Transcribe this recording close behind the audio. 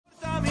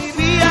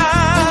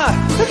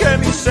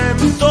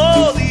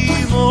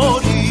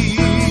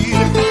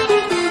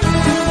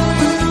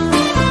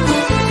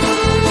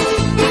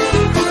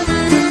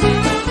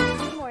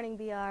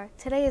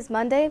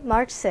Monday,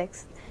 March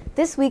 6th.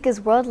 This week is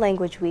World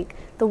Language Week.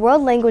 The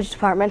World Language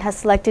Department has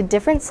selected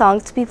different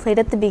songs to be played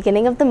at the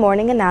beginning of the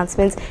morning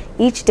announcements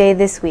each day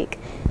this week.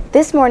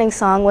 This morning's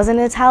song was an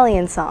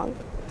Italian song.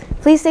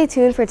 Please stay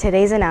tuned for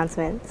today's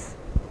announcements.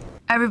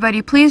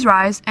 Everybody please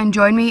rise and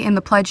join me in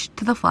the pledge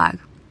to the flag.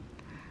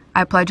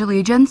 I pledge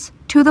allegiance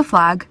to the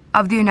flag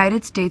of the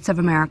United States of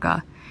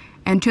America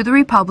and to the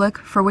republic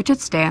for which it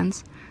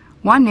stands,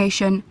 one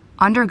nation,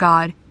 under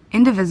God,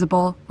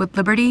 indivisible, with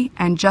liberty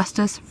and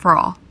justice for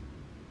all.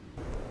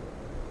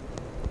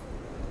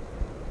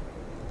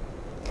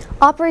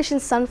 Operation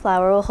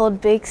Sunflower will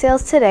hold bake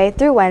sales today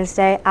through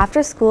Wednesday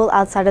after school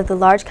outside of the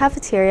large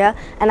cafeteria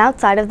and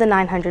outside of the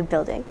 900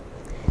 building.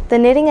 The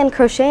Knitting and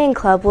Crocheting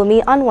Club will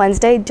meet on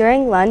Wednesday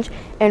during lunch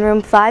in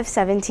room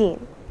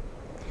 517.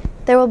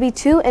 There will be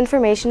 2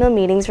 informational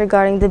meetings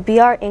regarding the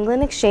BR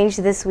England Exchange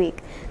this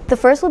week. The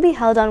first will be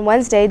held on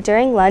Wednesday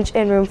during lunch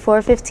in room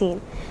 415.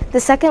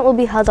 The second will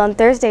be held on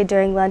Thursday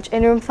during lunch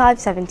in room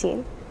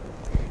 517.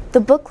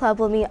 The book club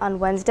will meet on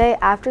Wednesday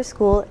after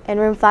school in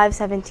room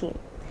 517.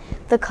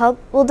 The club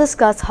will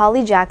discuss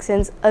Holly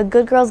Jackson's A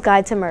Good Girl's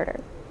Guide to Murder.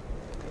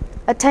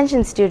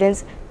 Attention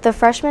students, the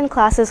freshman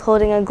class is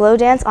holding a glow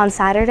dance on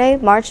Saturday,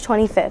 March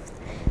 25th.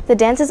 The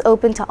dance is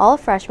open to all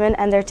freshmen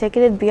and their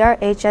ticketed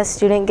BRHS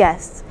student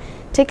guests.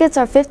 Tickets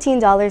are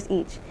 $15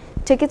 each.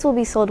 Tickets will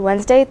be sold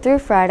Wednesday through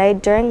Friday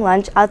during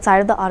lunch outside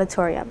of the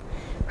auditorium.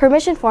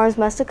 Permission forms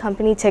must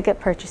accompany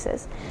ticket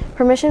purchases.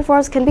 Permission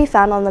forms can be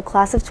found on the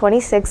Class of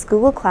 26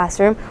 Google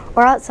Classroom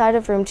or outside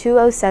of room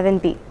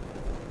 207B.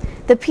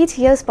 The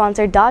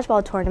PTO-sponsored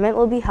dodgeball tournament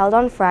will be held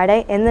on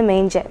Friday in the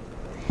main gym.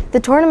 The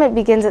tournament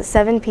begins at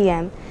 7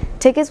 p.m.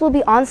 Tickets will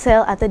be on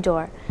sale at the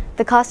door.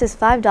 The cost is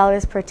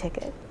 $5 per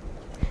ticket.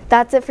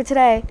 That's it for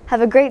today.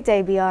 Have a great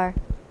day, BR.